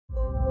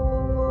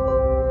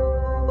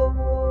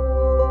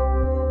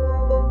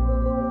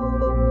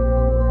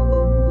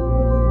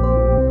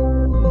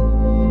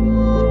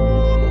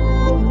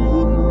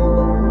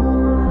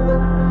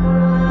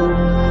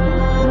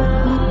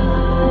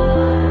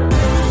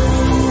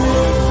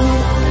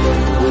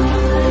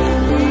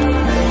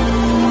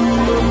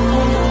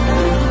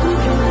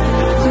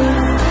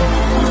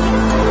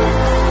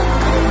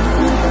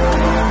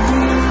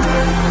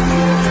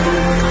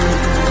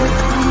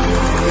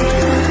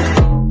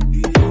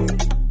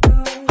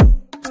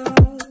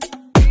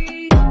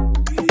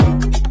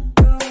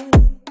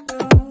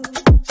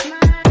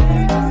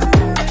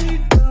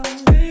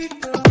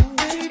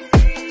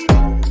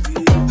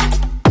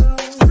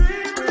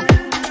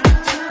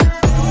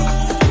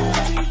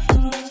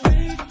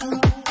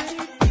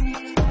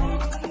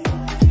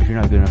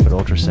good enough at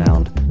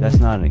ultrasound, that's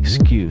not an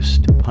excuse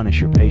to punish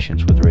your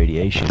patients with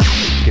radiation.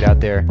 Get out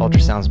there,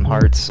 ultrasound some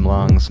hearts, some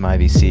lungs, some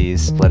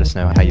IVCs. Let us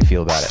know how you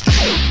feel about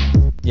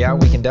it. Yeah,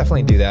 we can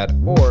definitely do that,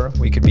 or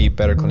we could be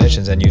better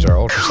clinicians and use our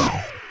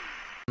ultrasound.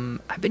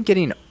 I've been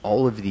getting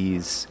all of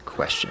these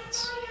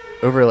questions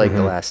over like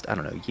the last, I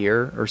don't know,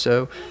 year or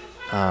so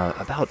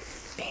about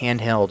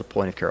handheld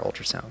point-of-care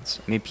ultrasounds.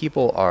 I mean,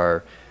 people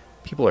are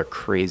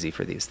crazy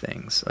for these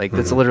things. Like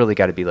that's literally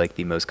got to be like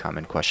the most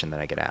common question that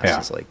I get asked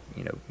is like,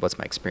 you know, what's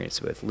my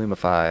experience with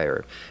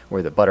Lumify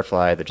or the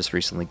Butterfly that just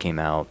recently came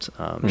out?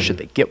 Should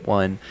they get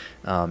one?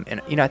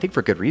 And you know, I think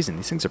for good reason.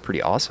 These things are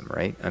pretty awesome,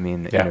 right? I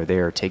mean, you know, they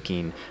are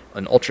taking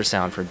an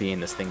ultrasound from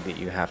being this thing that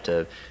you have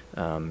to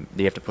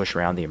push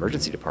around the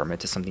emergency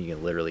department to something you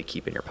can literally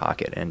keep in your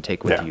pocket and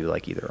take with you,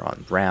 like either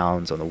on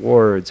rounds on the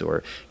wards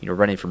or, you know,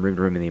 running from room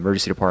to room in the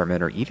emergency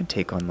department, or even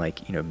take on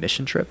like, you know,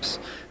 mission trips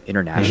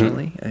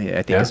internationally.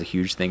 I think is a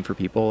huge thing for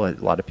people. A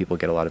lot of people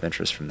get a lot of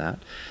interest from that.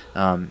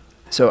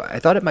 So I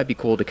thought it might be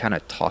cool to kind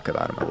of talk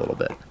about them a little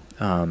bit.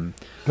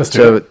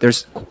 So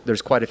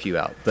there's quite a few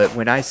out, but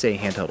when I say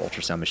handheld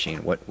ultrasound machine,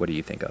 what do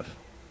you think of?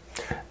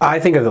 I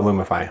think of the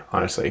Lumify,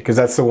 honestly, because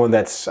that's the one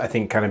that's, I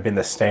think, kind of been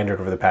the standard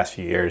over the past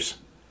few years.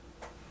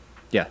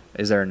 Yeah.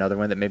 Is there another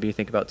one that maybe you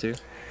think about too?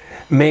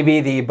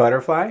 Maybe the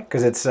Butterfly,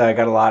 because it's got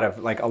a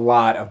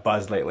lot of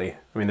buzz lately.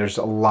 I mean, there's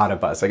a lot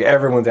of buzz. Like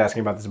everyone's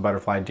asking about this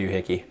Butterfly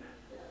doohickey.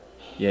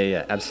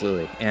 Yeah,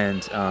 absolutely.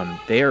 And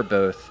they are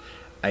both,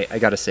 I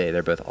got to say,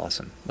 they're both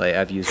awesome. Like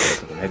I've used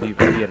both of them. Have you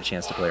had a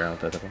chance to play around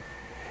with both of them?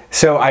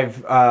 So I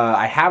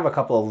have a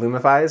couple of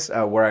Lumifys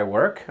where I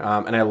work,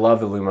 and I love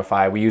the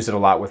Lumify. We use it a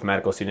lot with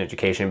medical student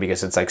education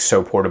because it's like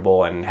so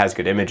portable and has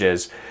good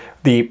images.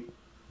 The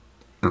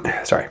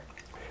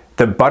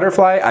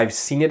Butterfly, I've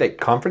seen it at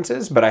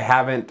conferences, but I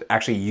haven't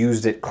actually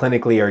used it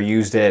clinically or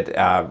used it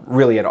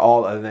really at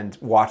all, other than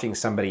watching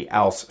somebody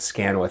else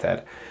scan with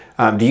it.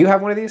 Do you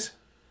have one of these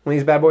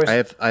bad boys? I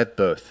have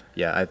both.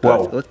 Yeah, I have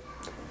both. Whoa.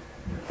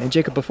 And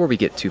Jacob, before we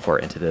get too far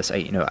into this,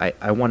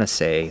 I want to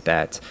say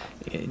that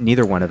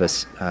neither one of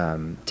us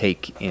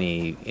take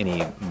any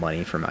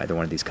money from either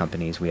one of these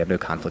companies. We have no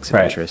conflicts of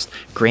interest.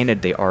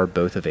 Granted, they are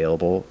both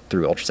available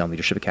through Ultrasound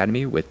Leadership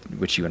Academy,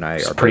 which you and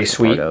I are both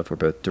part of. We're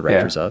both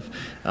directors of.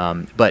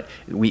 But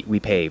we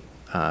pay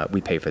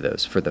for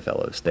those for the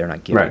fellows. They're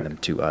not giving them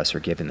to us or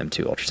giving them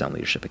to Ultrasound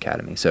Leadership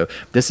Academy. So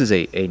this is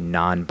a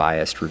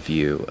non-biased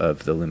review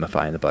of the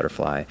Lumify and the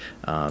Butterfly.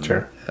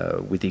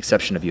 With the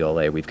exception of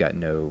ULA, we've got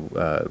no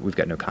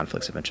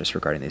conflicts of interest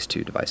regarding these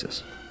two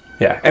devices.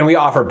 Yeah, and we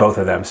offer both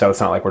of them, so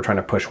it's not like we're trying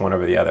to push one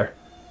over the other.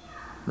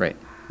 Right.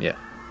 Yeah.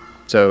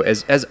 So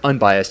as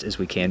unbiased as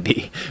we can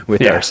be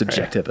with our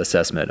subjective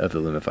assessment of the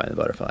Lumify and the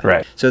Butterfly.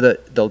 Right. So the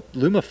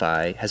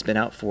Lumify has been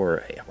out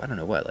for, I don't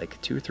know what,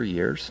 like 2 or 3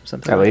 years,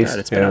 something like that.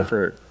 It's been out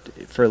for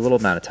a little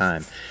amount of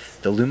time.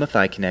 The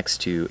Lumify connects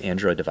to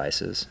Android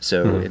devices.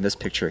 So in this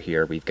picture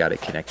here, we've got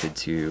it connected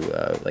to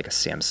like a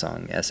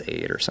Samsung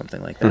S8 or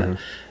something like that,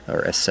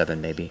 or S7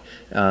 maybe,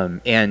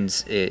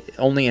 and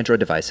only Android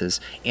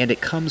devices. And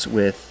it comes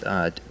with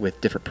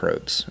different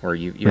probes, or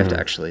you have to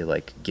actually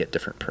like get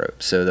different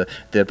probes. So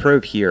the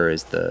probe here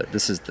is the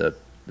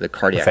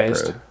cardiac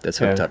probe that's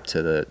hooked up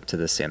to the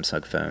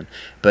Samsung phone.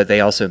 But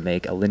they also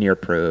make a linear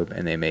probe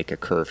and they make a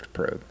curved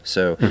probe.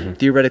 So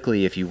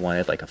theoretically, if you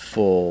wanted like a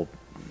full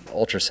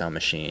ultrasound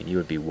machine, you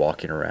would be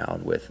walking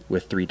around with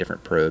 3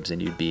 different probes,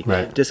 and you'd be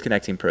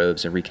disconnecting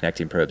probes and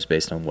reconnecting probes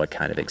based on what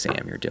kind of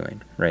exam you're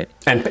doing, right?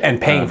 And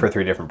paying for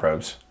 3 different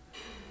probes.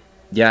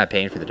 Yeah,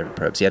 paying for the different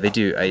probes. Yeah, they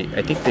do.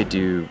 I think they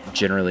do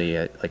generally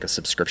like a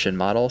subscription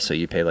model. So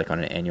you pay like on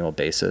an annual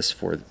basis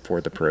for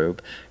the probe,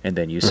 and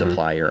then you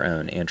supply your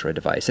own Android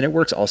device. And it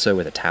works also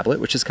with a tablet,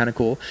 which is kind of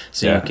cool.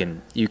 So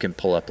you can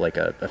pull up like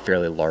a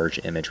fairly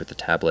large image with the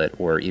tablet,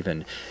 or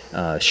even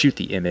shoot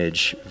the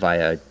image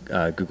via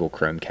Google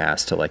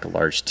Chromecast to like a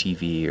large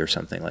TV or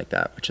something like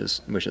that, which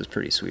is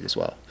pretty sweet as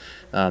well.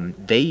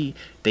 They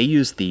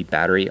use the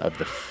battery of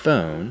the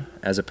phone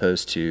as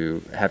opposed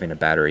to having a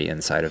battery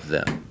inside of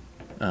them.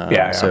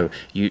 So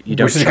you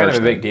don't. Which is kind of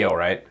a big deal,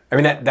 right? I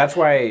mean that's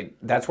why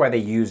they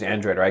use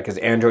Android, right? Because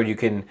Android you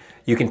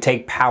can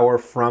take power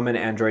from an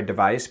Android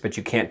device, but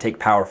you can't take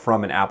power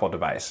from an Apple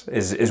device.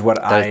 Is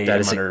what I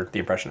am under the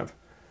impression of.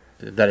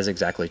 That is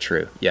exactly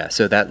true. Yeah.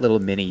 So that little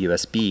mini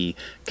USB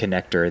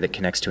connector that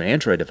connects to an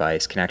Android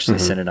device can actually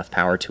send enough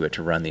power to it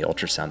to run the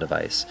ultrasound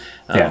device.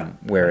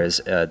 Whereas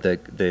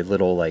the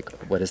little, like,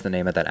 what is the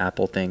name of that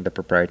Apple thing? The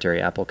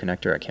proprietary Apple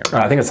connector? I can't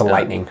remember. I think it's a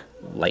Lightning.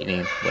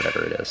 Lightning,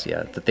 whatever it is.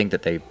 Yeah. The thing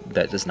that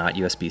is not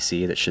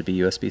USB-C, that should be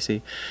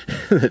USB-C.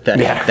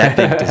 that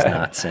thing does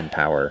not send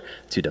power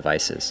to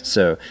devices.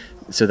 So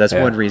So that's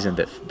one reason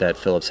that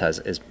Philips has,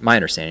 is my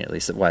understanding at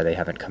least, that why they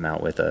haven't come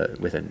out with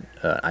an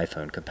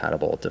iPhone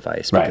compatible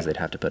device, because they'd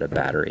have to put a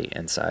battery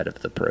inside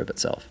of the probe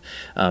itself.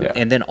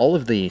 And then all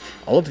of the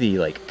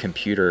like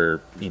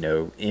computer,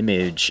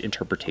 image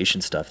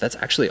interpretation stuff, that's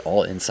actually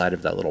all inside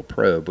of that little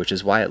probe, which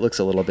is why it looks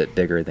a little bit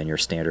bigger than your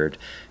standard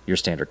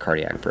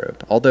cardiac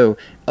probe. Although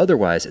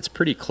otherwise it's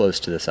pretty close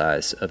to the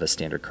size of a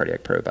standard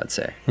cardiac probe, I'd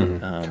say.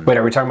 Wait,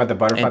 are we talking about the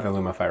Butterfly or the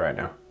Lumify right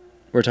now?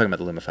 We're talking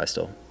about the Lumify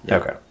still. Yeah.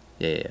 Okay.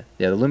 Yeah.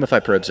 The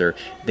Lumify probes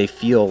they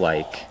feel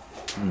like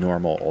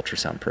normal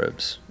ultrasound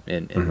probes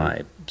in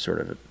my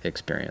sort of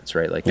experience,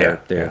 right? Like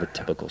they're the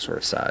typical sort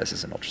of size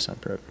as an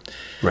ultrasound probe.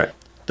 Right.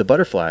 The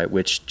Butterfly,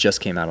 which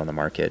just came out on the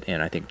market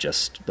and I think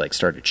just like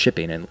started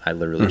shipping, and I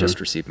literally just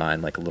received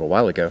mine like a little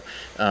while ago,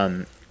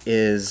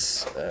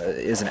 is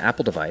an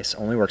Apple device,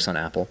 only works on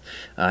Apple,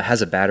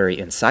 has a battery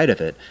inside of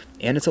it,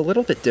 and it's a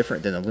little bit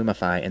different than the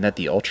Lumify in that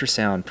the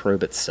ultrasound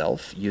probe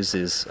itself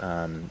uses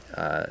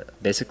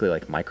basically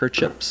like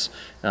microchips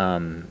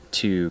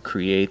to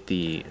create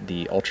the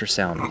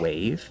ultrasound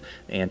wave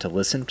and to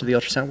listen to the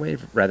ultrasound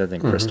wave rather than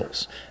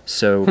crystals.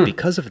 So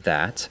because of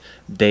that,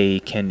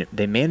 they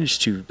manage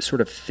to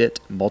sort of fit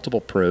multiple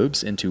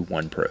probes into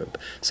one probe.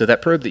 So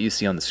that probe that you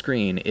see on the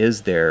screen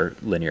is their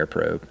linear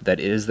probe,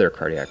 that is their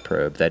cardiac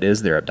probe, that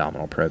is their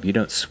abdominal probe. You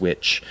don't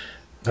switch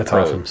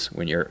probes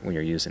when you're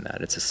using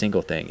that. It's a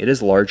single thing. It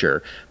is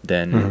larger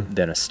than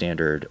a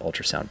standard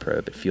ultrasound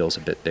probe. It feels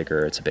a bit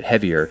bigger. It's a bit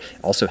heavier.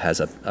 It also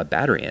has a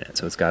battery in it,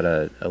 so it's got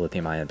a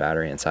lithium-ion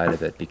battery inside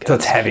of it. Because so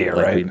it's heavier,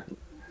 right?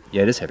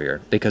 Yeah, it is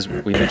heavier because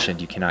we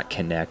mentioned you cannot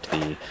connect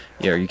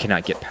you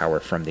cannot get power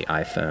from the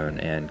iPhone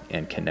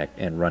and connect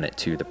and run it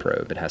to the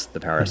probe. The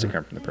power has to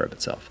come from the probe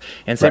itself.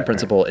 And same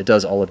principle, it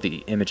does all of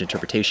the image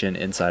interpretation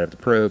inside of the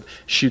probe,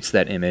 shoots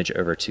that image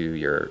over to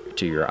your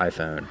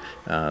iPhone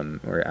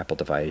or your Apple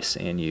device,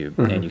 and you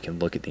can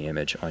look at the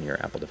image on your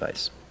Apple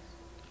device.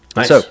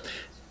 Nice. So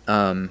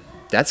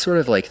that's sort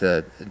of like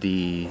the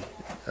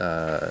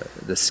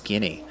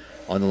skinny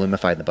on the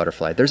Lumify and the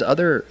Butterfly. There's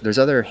other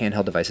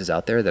handheld devices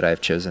out there that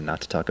I've chosen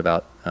not to talk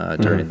about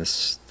during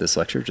this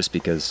lecture, just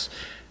because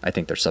I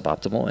think they're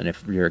suboptimal. And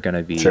if you're going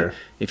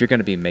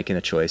to be making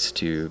a choice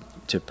to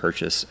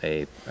purchase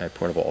a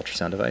portable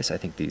ultrasound device, I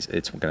think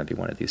it's going to be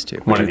one of these two.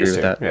 Would you agree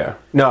with that? Yeah.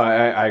 No,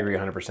 I agree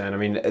 100%. I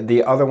mean,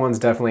 the other ones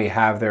definitely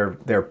have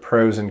their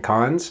pros and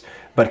cons,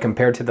 but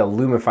compared to the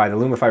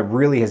Lumify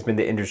really has been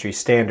the industry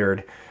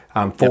standard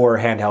for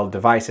handheld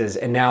devices,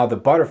 and now the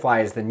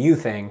Butterfly is the new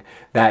thing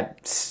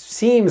that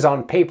seems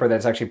on paper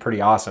that's actually pretty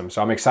awesome. So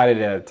I'm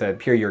excited to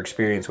hear your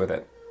experience with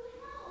it.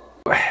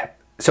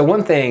 So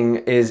one thing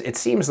is, it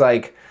seems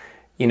like,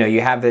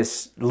 you have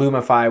this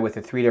Lumify with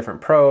the 3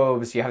 different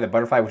probes, you have the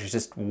Butterfly, which is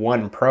just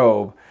one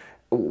probe.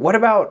 What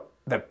about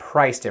the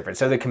price difference?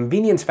 So the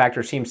convenience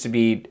factor seems to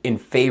be in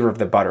favor of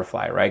the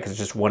Butterfly, right? Because it's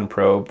just one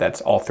probe,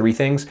 that's all 3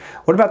 things.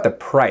 What about the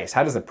price?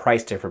 How does the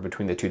price differ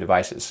between the 2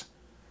 devices?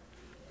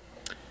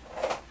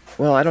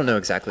 Well, I don't know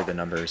exactly the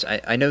numbers.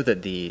 I know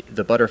that the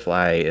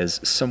Butterfly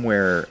is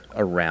somewhere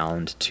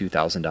around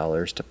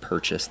 $2,000 to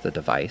purchase the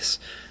device.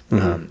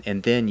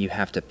 And then you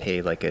have to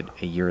pay like a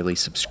yearly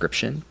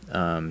subscription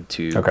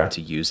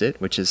to use it,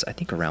 which is I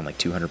think around like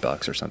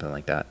 $200 or something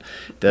like that.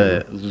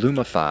 The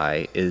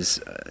Lumify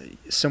is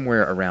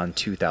somewhere around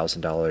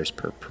 $2,000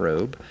 per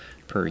probe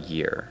per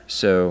year.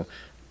 So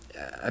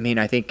I mean,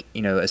 I think,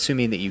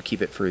 assuming that you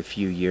keep it for a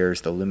few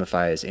years, the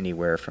Lumify is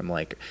anywhere from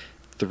like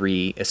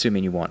 3,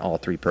 assuming you want all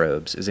 3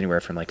 probes, is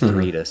anywhere from like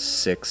 3 to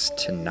 6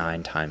 to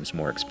 9 times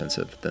more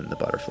expensive than the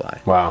Butterfly.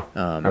 Wow.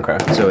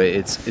 So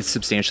it's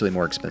substantially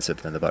more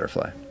expensive than the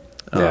Butterfly.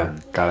 Yeah,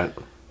 got it.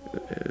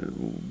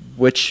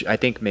 Which I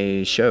think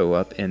may show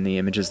up in the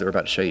images that we're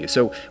about to show you.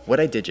 So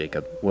what I did,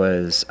 Jacob,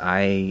 was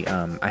I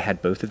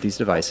had both of these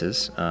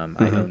devices.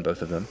 I own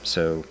both of them,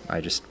 so I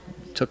just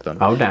took them.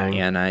 Oh, dang.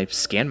 And I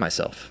scanned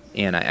myself.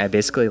 And I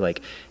basically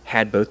like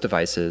had both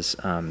devices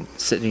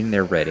sitting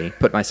there ready,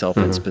 put myself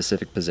in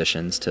specific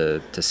positions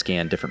to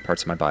scan different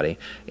parts of my body,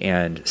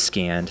 and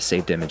scanned,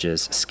 saved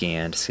images,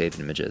 scanned, saved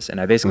images.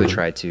 And I basically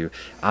tried to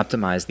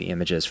optimize the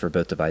images for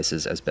both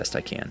devices as best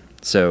I can.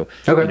 So,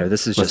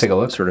 this is just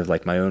sort of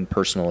like my own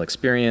personal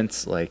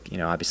experience. Like,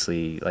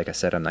 obviously, like I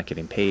said, I'm not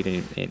getting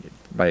paid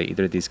by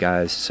either of these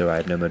guys, so I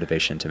have no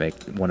motivation to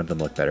make one of them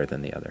look better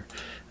than the other.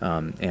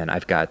 And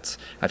I've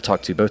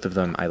talked to both of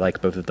them. I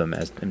like both of them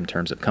in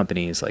terms of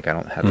companies. Like I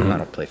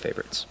don't play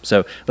favorites.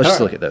 So let's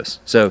just look at those.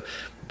 So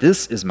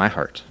this is my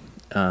heart.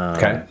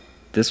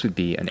 This would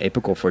be an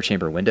apical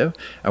 4-chamber window.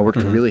 I worked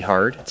really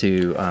hard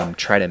to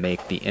try to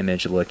make the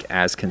image look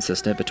as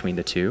consistent between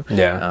the two.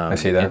 Yeah, I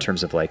see that. In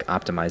terms of like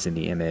optimizing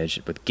the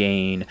image with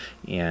gain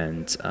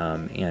and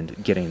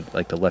getting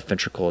like the left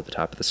ventricle at the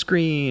top of the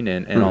screen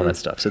and all that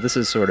stuff. So this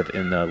is sort of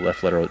in the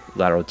left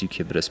lateral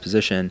decubitus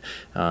position,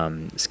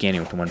 scanning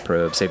with one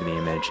probe, saving the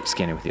image,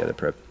 scanning with the other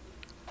probe.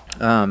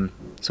 So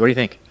what do you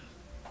think?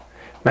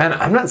 Man,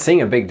 I'm not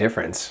seeing a big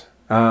difference.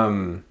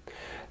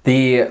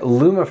 The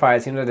Lumify,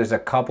 it seems like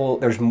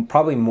there's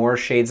probably more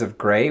shades of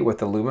gray with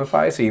the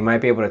Lumify, so you might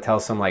be able to tell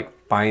some like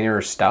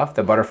finer stuff.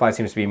 The Butterfly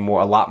seems to be a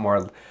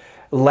lot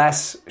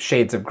less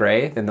shades of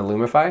gray than the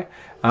Lumify,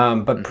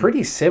 but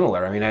pretty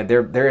similar. I mean,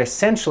 they're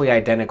essentially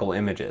identical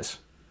images.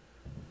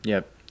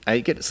 Yep. I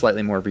get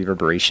slightly more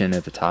reverberation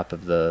at the top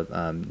of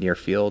the near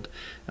field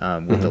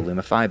with the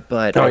Lumify,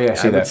 but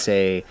I would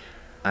say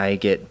I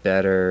get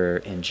better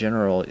in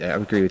general. I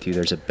would agree with you.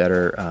 There's a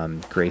better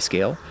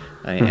grayscale,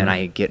 and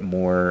I get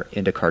more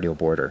endocardial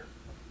border.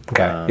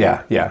 Okay.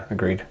 Yeah.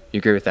 Agreed. You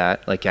agree with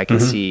that? Like I can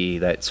see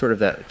that sort of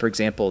that. For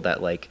example,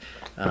 that like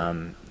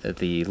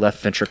the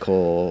left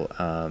ventricle,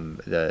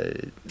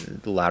 the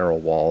lateral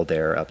wall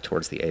there up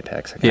towards the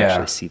apex. I can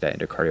actually see that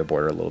endocardial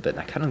border a little bit, and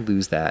I kind of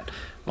lose that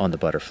on the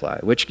Butterfly,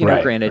 which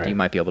granted you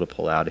might be able to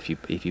pull out if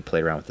you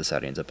play around with the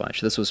settings a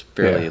bunch. This was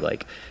fairly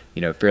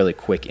fairly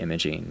quick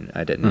imaging.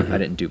 I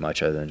didn't do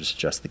much other than just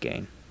adjust the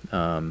gain.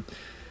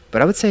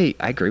 But I would say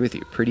I agree with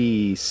you.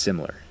 Pretty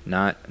similar,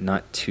 not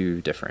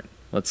too different.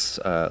 Let's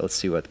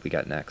see what we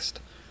got next.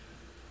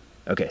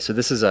 Okay, so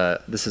this is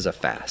a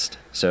fast.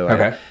 So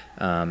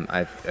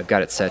I've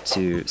got it set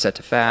to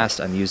fast.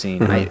 I'm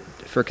using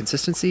for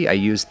consistency. I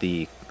use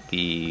the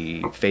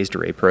phased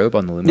array probe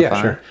on the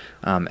Lumify,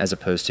 as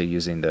opposed to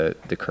using the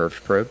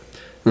curved probe.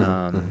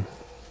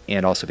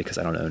 And also because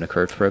I don't own a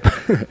curved probe.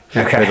 For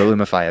the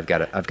Lumify, I've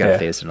got it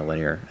phased in a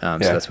linear. So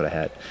that's what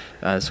I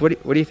had. So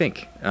what do you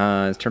think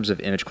in terms of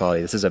image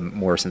quality? This is a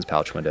Morrison's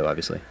pouch window,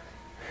 obviously.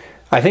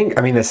 I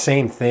mean, the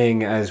same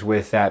thing as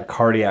with that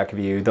cardiac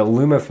view. The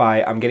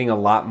Lumify, I'm getting a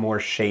lot more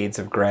shades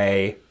of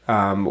gray.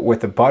 With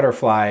the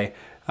Butterfly,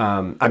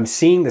 I'm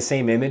seeing the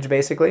same image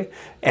basically.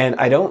 And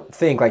I don't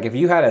think, like if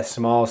you had a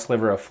small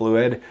sliver of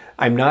fluid,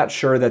 I'm not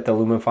sure that the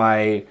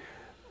Lumify,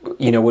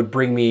 would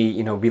bring me,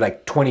 be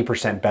like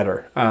 20%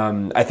 better.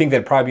 I think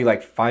that'd probably be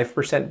like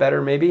 5%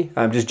 better maybe.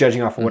 I'm just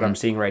judging off of what I'm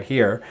seeing right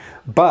here.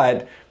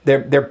 But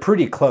they're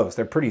pretty close.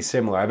 They're pretty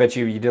similar. I bet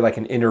you did like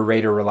an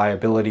inter-rater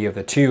reliability of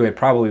the two, it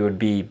probably would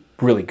be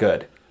really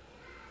good.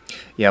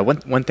 Yeah,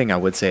 one thing I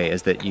would say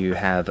is that you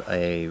have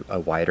a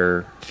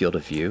wider field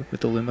of view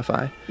with the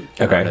Lumify.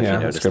 Okay, yeah,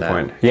 that's a good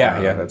point.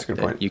 Yeah, that's a good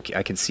point.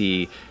 I can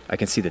see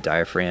the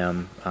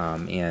diaphragm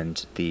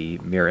and the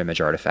mirror image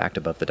artifact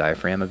above the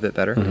diaphragm a bit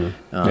better.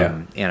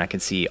 And I can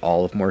see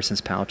all of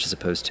Morrison's pouch as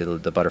opposed to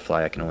the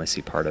Butterfly. I can only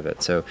see part of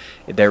it. So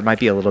there might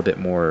be a little bit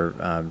more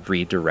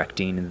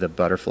redirecting the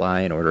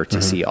Butterfly in order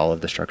to see all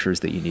of the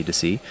structures that you need to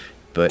see.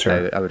 But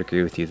I would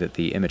agree with you that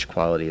the image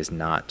quality is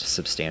not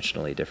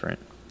substantially different.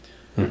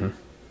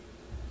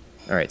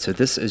 All right, so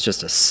this is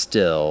just a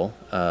still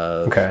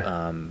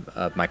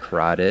of my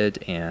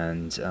carotid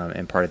and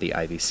part of the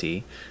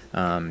IVC.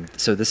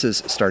 So this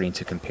is starting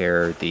to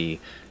compare the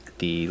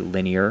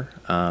linear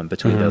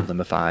between the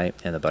Lumify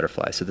and the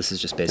Butterfly. So this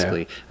is just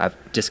basically I've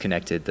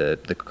disconnected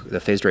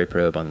the phased array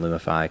probe on the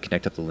Lumify,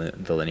 connect up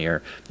the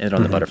linear, and then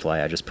on the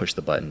Butterfly I just pushed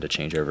the button to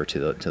change over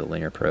to the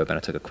linear probe, and I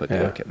took a quick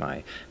look at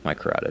my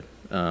carotid.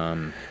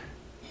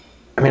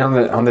 I mean,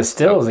 on the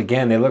stills,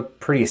 again, they look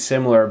pretty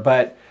similar,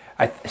 but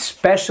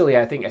especially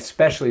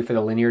for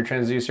the linear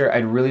transducer,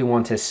 I'd really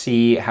want to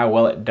see how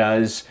well it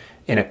does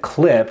in a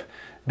clip,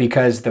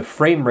 because the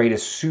frame rate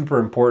is super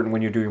important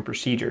when you're doing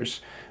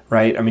procedures,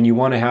 right? I mean, you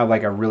want to have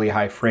like a really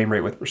high frame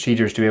rate with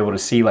procedures to be able to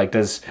see, like,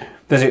 is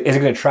it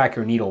going to track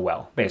your needle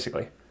well,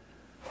 basically.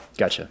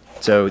 Gotcha.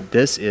 So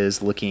this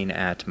is looking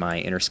at my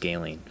inner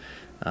scaling.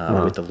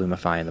 With the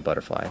Lumify and the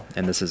Butterfly,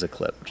 and this is a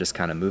clip just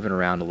kind of moving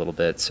around a little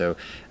bit. So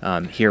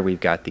here we've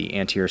got the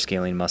anterior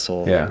scaling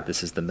muscle.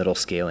 This is the middle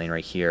scaling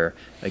right here.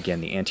 Again,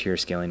 the anterior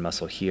scaling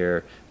muscle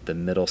here, the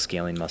middle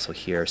scaling muscle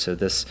here. So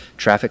this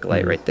traffic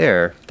light right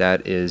there,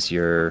 that is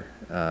your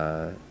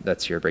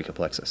that's your brachial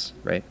plexus,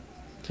 right?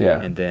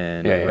 And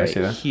then right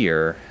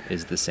here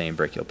is the same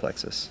brachial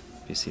plexus.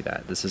 You see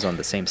that this is on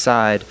the same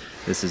side,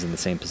 this is in the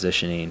same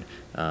positioning,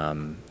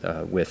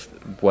 with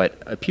what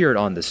appeared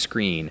on the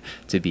screen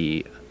to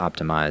be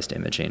optimized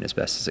imaging as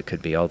best as it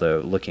could be, although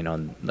looking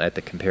at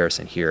the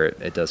comparison here,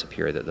 it does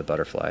appear that the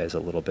Butterfly is a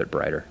little bit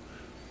brighter.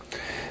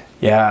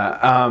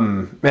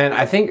 Man,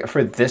 I think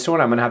for this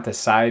one I'm gonna have to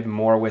side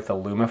more with the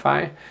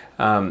Lumify,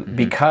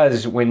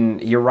 because when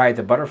you're right,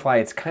 the Butterfly,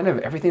 it's kind of,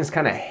 everything's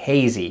kind of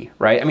hazy,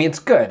 right? I mean, it's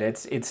good,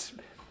 it's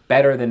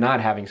better than not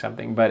having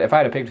something. But if I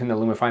had to pick between the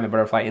Lumify and the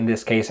Butterfly, in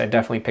this case, I'd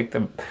definitely pick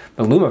the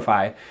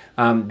Lumify,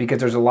 because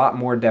there's a lot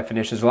more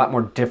definition, there's a lot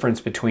more difference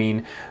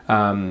between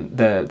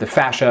the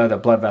fascia, the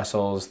blood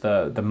vessels,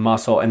 the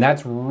muscle, and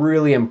that's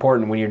really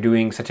important when you're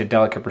doing such a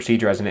delicate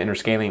procedure as an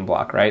interscaling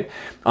block, right?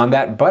 On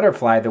that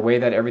Butterfly, the way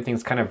that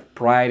everything's kind of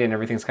bright and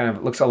everything's kind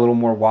of looks a little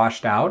more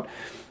washed out,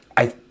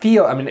 I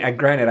feel, I mean,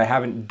 granted, I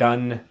haven't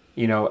done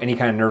any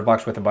kind of nerve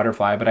blocks with a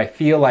Butterfly, but I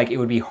feel like it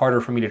would be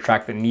harder for me to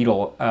track the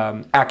needle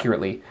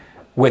accurately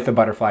with the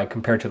Butterfly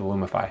compared to the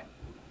Lumify.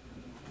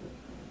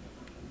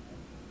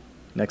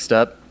 Next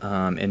up,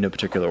 in no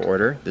particular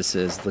order, this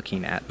is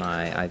looking at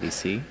my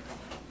IVC,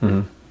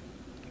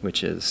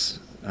 which is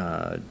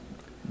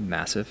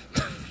massive.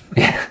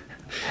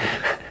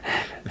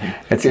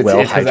 It's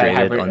well because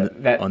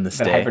hydrated that on the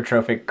stay.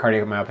 hypertrophic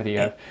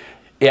cardiomyopathy.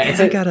 Yeah,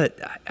 And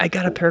I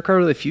got a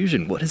pericardial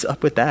effusion. What is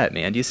up with that,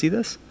 man? Do you see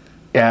this?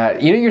 Yeah,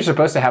 you're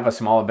supposed to have a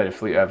small bit of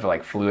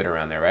fluid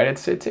around there, right?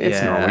 It's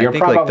normal. You're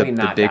probably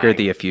not. The bigger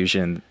the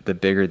effusion, the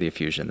better the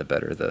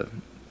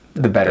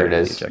better it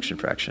is. The ejection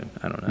fraction.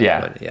 I don't know.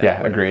 Yeah, but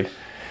yeah, agreed.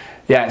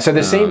 Yeah, so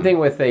the same thing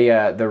with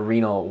the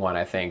renal one,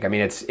 I think. I mean,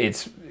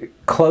 it's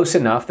close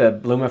enough. The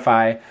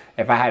Lumify,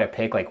 if I had to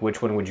pick, like,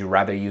 which one would you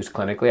rather use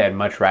clinically, I'd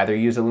much rather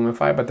use the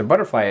Lumify. But the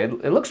Butterfly,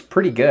 it looks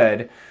pretty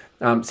good.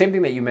 Same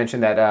thing that you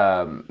mentioned,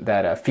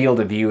 that field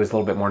of view is a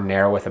little bit more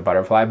narrow with the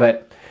Butterfly,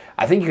 but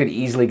I think you could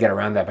easily get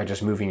around that by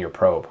just moving your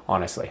probe,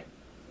 honestly.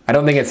 I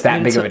don't think it's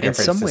that big of a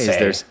difference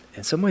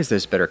in some ways,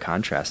 there's better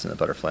contrast in the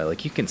Butterfly.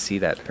 Like, you can see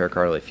that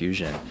pericardial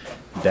effusion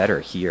better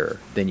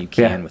here than you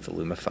can with the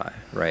Lumify,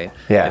 right?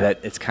 Yeah. That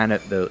it's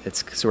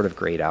sort of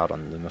grayed out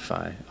on the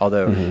Lumify.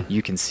 Although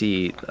you can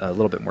see a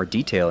little bit more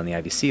detail in the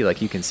IVC.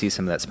 Like, you can see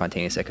some of that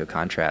spontaneous echo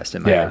contrast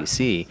in my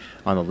IVC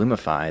on the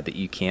Lumify that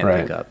you can't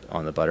pick up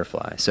on the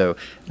Butterfly. So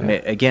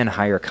again,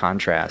 higher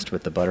contrast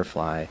with the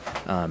Butterfly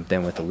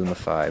than with the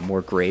Lumify.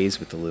 More grays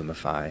with the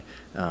Lumify.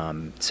 I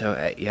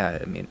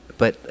mean,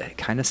 but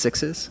kind of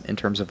sixes in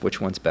terms of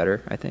which one's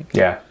better, I think.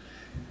 Yeah.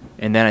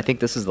 And then I think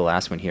this is the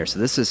last one here. So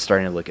this is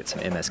starting to look at some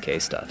MSK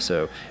stuff.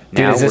 So dude,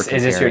 now is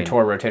this your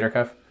Tor rotator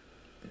cuff?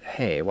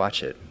 Hey,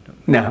 watch it.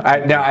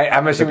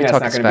 I'm assuming that's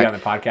not going to be on the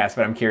podcast,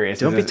 but I'm curious.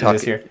 Don't be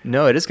talking.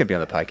 No, it is going to be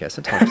on the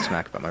podcast. Don't talk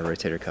smack about my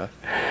rotator cuff.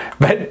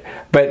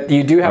 But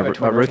you do have a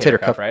Tor rotator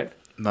cuff, right?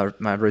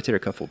 My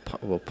rotator cuff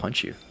will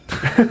punch you.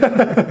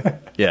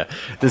 Yeah,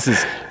 this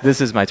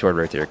is my torn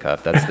rotator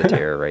cuff. That's the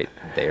tear right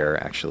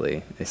there,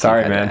 actually.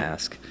 Sorry, man. To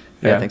ask.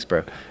 Yeah, thanks,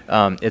 bro.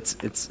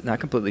 It's not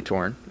completely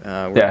torn.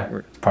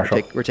 We're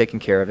partial. We're taking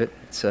care of it.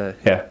 It's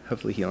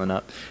hopefully healing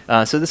up.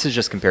 So this is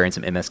just comparing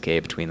some MSK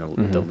between the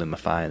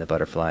Lumify and the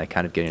Butterfly,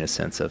 kind of getting a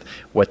sense of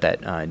what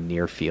that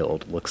near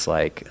field looks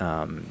like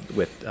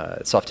with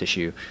soft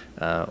tissue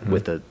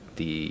with the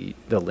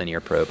linear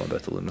probe on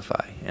both the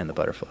Lumify and the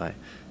Butterfly.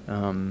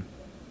 I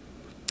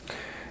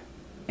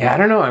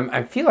don't know.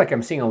 I feel like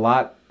I'm seeing a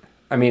lot.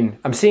 I mean,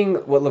 I'm seeing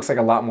what looks like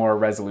a lot more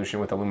resolution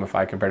with the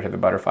Lumify compared to the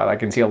Butterfly. I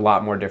can see a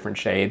lot more different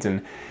shades,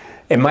 and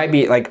it might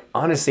be like,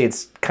 honestly,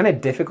 it's kind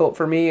of difficult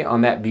for me on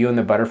that view in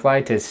the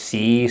Butterfly to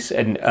see,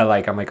 and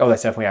like, I'm like, oh,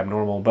 that's definitely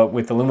abnormal. But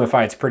with the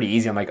Lumify, it's pretty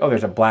easy. I'm like, oh,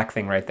 there's a black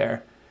thing right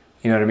there.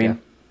 You know what I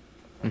mean?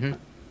 Yeah.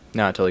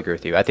 No, I totally agree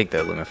with you. I think the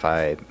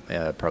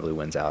Lumify probably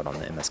wins out on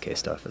the MSK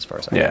stuff as far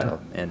as I can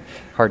tell, and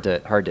hard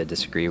to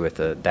disagree with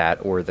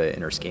that or the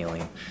inner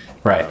scaling,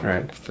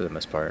 right, for the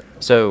most part.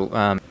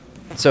 So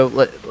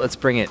let's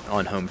bring it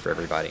on home for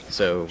everybody.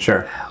 So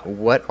sure,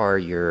 what are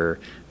your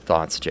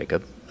thoughts,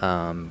 Jacob,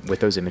 with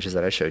those images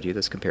that I showed you,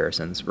 those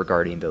comparisons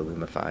regarding the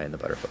Lumify and the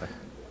Butterfly?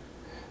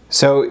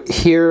 So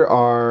here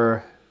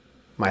are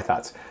my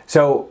thoughts.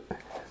 So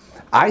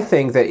I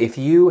think that if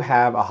you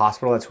have a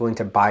hospital that's willing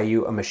to buy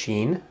you a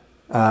machine,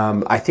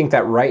 I think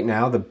that right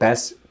now the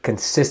best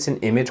consistent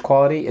image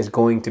quality is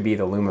going to be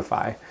the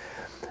Lumify.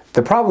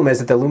 The problem is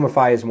that the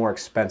Lumify is more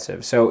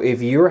expensive. So if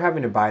you're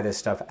having to buy this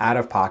stuff out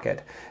of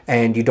pocket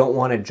and you don't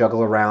want to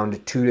juggle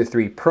around 2 to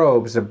 3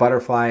 probes, the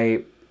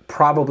Butterfly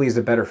probably is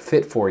a better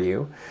fit for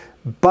you.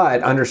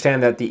 But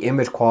understand that the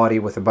image quality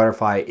with the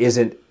Butterfly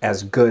isn't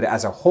as good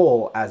as a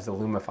whole as the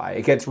Lumify.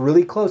 It gets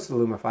really close to the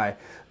Lumify,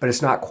 but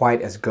it's not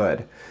quite as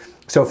good.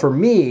 So for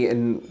me,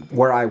 and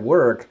where I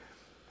work,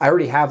 I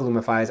already have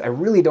Lumifys. I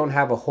really don't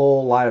have a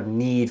whole lot of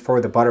need for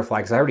the Butterfly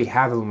because I already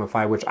have a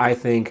Lumify, which I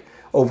think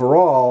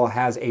overall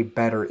has a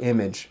better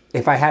image.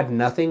 If I had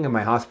nothing and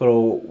my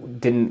hospital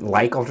didn't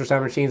like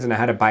ultrasound machines and I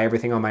had to buy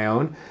everything on my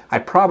own,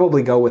 I'd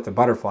probably go with the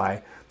Butterfly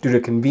due to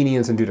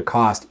convenience and due to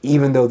cost,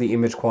 even though the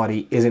image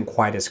quality isn't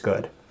quite as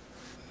good.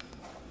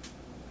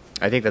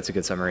 I think that's a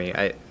good summary.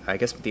 I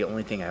guess the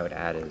only thing I would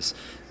add is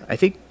I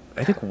think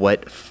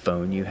what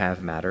phone you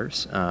have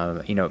matters.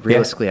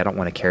 Realistically, I don't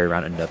want to carry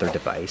around another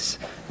device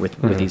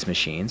with these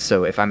machines.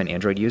 So if I'm an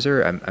Android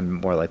user, I'm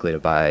more likely to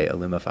buy a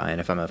Lumify,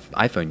 and if I'm an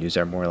iPhone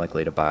user, I'm more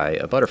likely to buy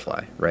a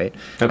Butterfly, right?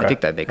 Okay. I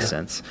think that makes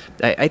sense.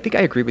 I think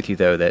I agree with you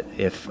though that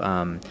if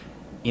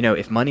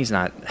money's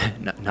not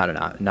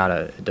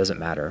it doesn't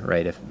matter,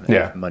 right?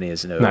 If money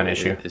is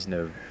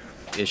no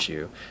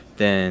issue,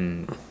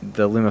 then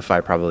the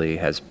Lumify probably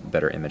has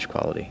better image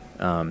quality.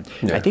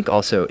 I think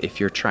also if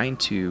you're trying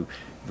to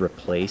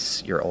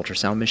replace your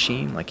ultrasound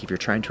machine, like if you're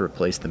trying to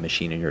replace the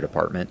machine in your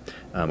department,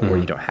 or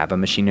you don't have a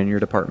machine in your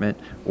department,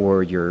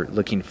 or you're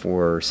looking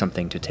for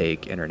something to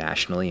take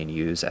internationally and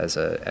use as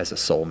a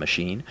sole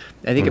machine,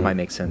 I think it might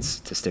make sense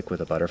to stick with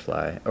a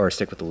Butterfly or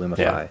stick with the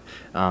Lumify.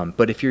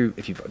 But if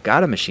you've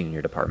got a machine in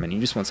your department and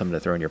you just want something to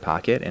throw in your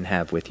pocket and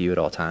have with you at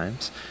all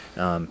times,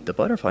 the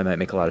Butterfly might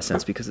make a lot of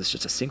sense because it's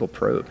just a single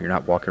probe. You're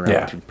not walking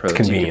around between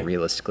probes. You can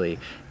realistically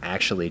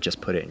actually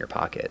just put it in your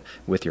pocket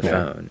with your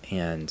phone,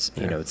 and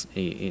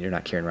you're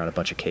not carrying around a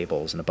bunch of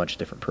cables and a bunch of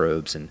different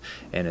probes, and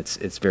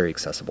it's very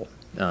accessible.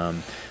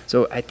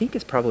 So I think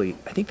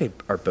they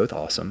are both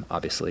awesome,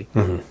 obviously.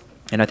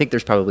 And I think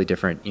there's probably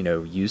different,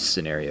 use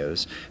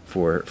scenarios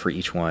for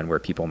each one where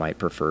people might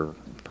prefer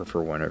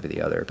one over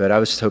the other. But I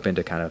was just hoping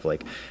to kind of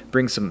like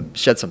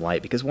shed some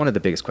light, because one of the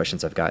biggest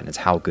questions I've gotten is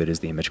how good is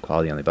the image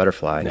quality on the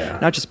Butterfly? Yeah.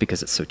 Not just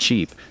because it's so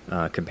cheap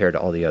compared to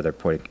all the other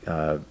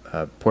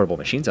portable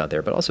machines out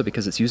there, but also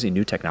because it's using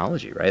new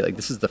technology, right? Like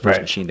this is the first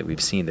machine that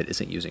we've seen that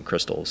isn't using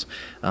crystals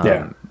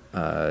to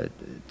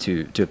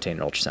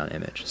obtain an ultrasound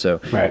image. So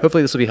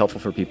hopefully this will be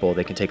helpful for people.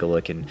 They can take a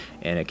look and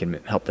it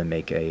can help them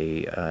make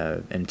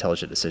an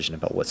intelligent decision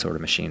about what sort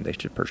of machine they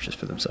should purchase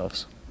for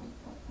themselves.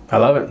 I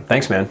love it.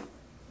 Thanks, man.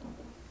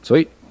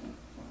 Sweet.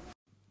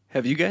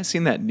 Have you guys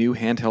seen that new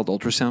handheld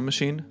ultrasound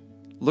machine?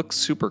 Looks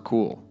super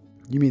cool.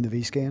 You mean the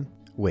V-Scan?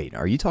 Wait,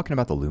 are you talking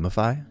about the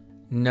Lumify?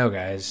 No,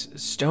 guys.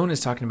 Stone is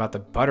talking about the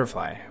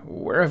Butterfly.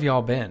 Where have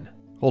y'all been?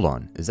 Hold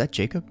on. Is that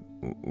Jacob?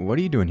 What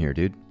are you doing here,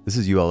 dude? This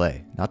is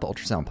ULA, not the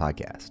Ultrasound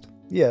Podcast.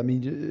 Yeah, I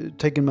mean,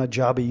 taking my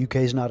job at UK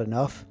is not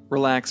enough.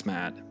 Relax,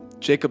 Matt.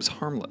 Jacob's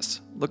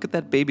harmless. Look at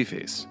that baby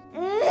face.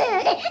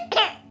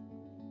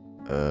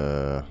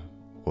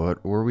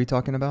 What were we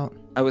talking about?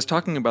 I was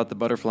talking about the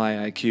Butterfly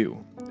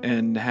IQ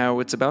and how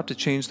it's about to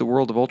change the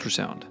world of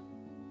ultrasound.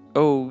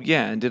 Oh,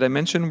 yeah, and did I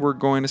mention we're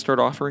going to start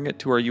offering it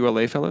to our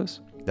ULA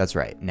fellows? That's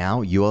right.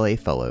 Now ULA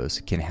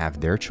fellows can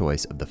have their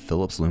choice of the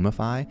Philips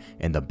Lumify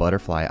and the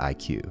Butterfly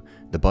IQ.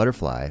 The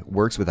Butterfly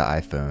works with the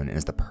iPhone and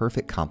is the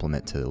perfect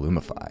complement to the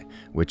Lumify,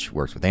 which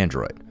works with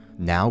Android.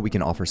 Now we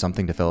can offer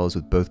something to fellows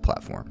with both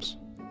platforms.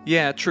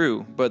 Yeah,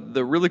 true, but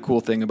the really cool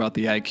thing about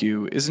the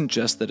IQ isn't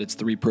just that it's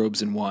 3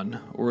 probes in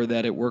one, or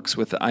that it works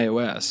with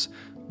iOS,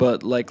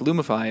 but like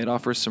Lumify, it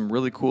offers some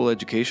really cool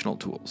educational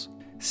tools.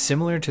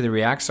 Similar to the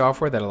React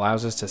software that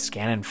allows us to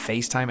scan and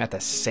FaceTime at the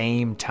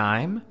same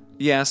time?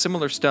 Yeah,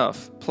 similar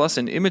stuff, plus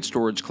an image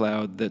storage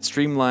cloud that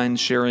streamlines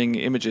sharing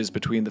images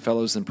between the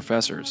fellows and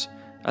professors.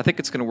 I think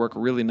it's going to work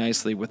really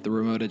nicely with the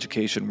remote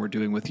education we're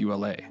doing with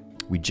ULA.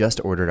 We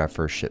just ordered our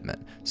first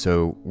shipment,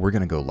 so we're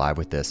going to go live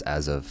with this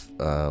as of,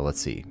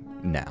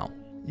 now.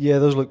 Yeah,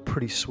 those look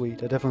pretty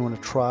sweet. I definitely want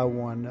to try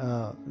one.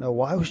 Now,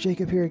 why was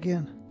Jacob here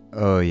again?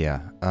 Oh,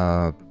 yeah,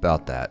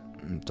 about that.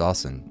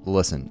 Dawson,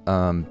 listen,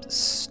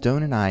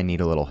 Stone and I need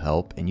a little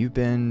help, and you've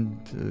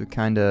been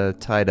kind of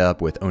tied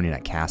up with owning a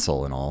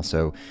castle and all,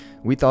 so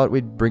we thought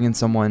we'd bring in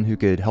someone who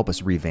could help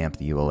us revamp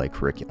the ULA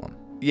curriculum.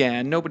 Yeah,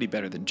 and nobody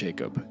better than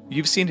Jacob.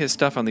 You've seen his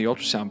stuff on the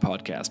Ultrasound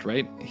Podcast,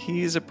 right?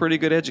 He's a pretty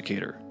good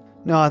educator.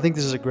 No, I think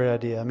this is a great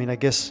idea. I mean, I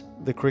guess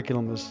the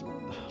curriculum is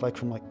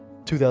from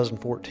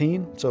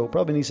 2014, so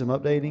probably needs some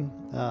updating.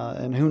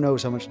 And who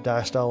knows how much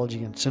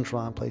diastology and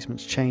central line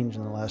placements changed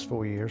in the last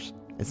 4 years.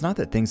 It's not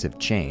that things have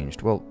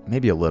changed. Well,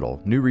 maybe a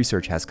little. New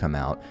research has come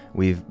out.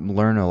 We've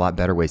learned a lot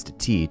better ways to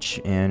teach,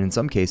 and in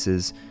some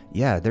cases,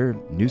 there are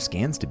new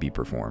scans to be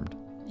performed.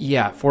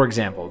 Yeah, for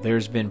example,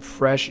 there's been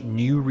fresh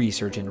new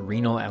research in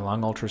renal and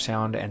lung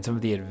ultrasound, and some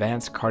of the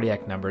advanced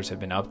cardiac numbers have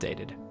been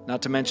updated.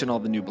 Not to mention all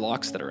the new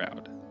blocks that are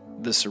out.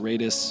 The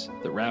Serratus,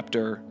 the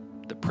Raptor,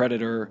 the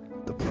Predator.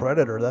 The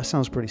Predator? That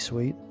sounds pretty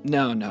sweet.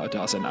 No,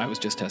 Dawson, I was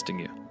just testing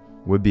you.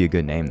 Would be a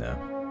good name,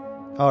 though.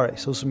 All right,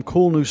 so some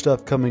cool new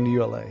stuff coming to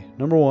ULA.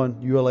 Number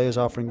 1, ULA is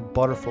offering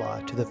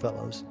Butterfly to the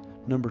fellows.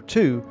 Number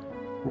 2,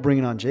 we're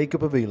bringing on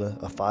Jacob Avila,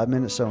 a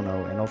 5-minute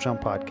sono and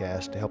Ultrasound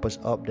podcast to help us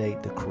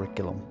update the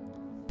curriculum.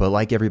 But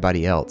like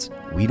everybody else,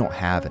 we don't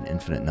have an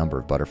infinite number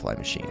of Butterfly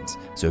machines.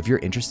 So if you're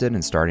interested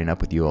in starting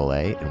up with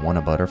ULA and want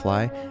a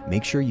Butterfly,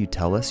 make sure you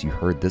tell us you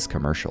heard this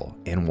commercial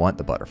and want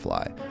the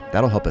Butterfly.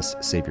 That'll help us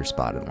save your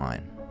spot in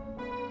line.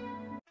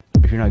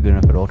 If you're not good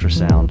enough at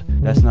ultrasound,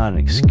 that's not an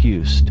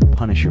excuse to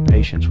punish your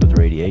patients with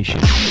radiation.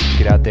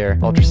 Get out there,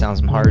 ultrasound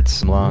some hearts,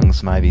 some lungs,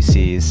 some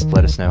IVCs.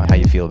 Let us know how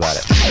you feel about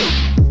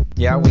it.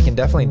 Yeah, we can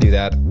definitely do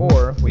that,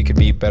 or we could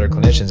be better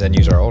clinicians and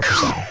use our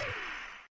ultrasound.